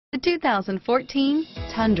The 2014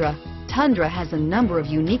 Tundra. Tundra has a number of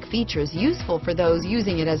unique features useful for those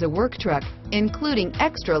using it as a work truck, including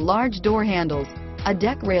extra large door handles, a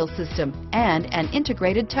deck rail system, and an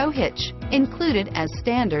integrated tow hitch. Included as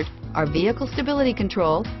standard are vehicle stability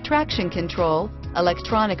control, traction control,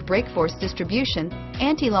 electronic brake force distribution,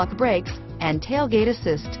 anti-lock brakes, and tailgate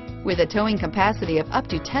assist. With a towing capacity of up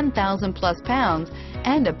to 10,000 plus pounds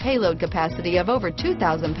and a payload capacity of over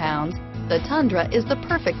 2,000 pounds, the Tundra is the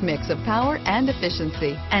perfect mix of power and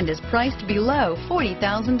efficiency and is priced below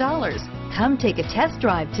 $40,000. Come take a test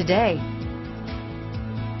drive today.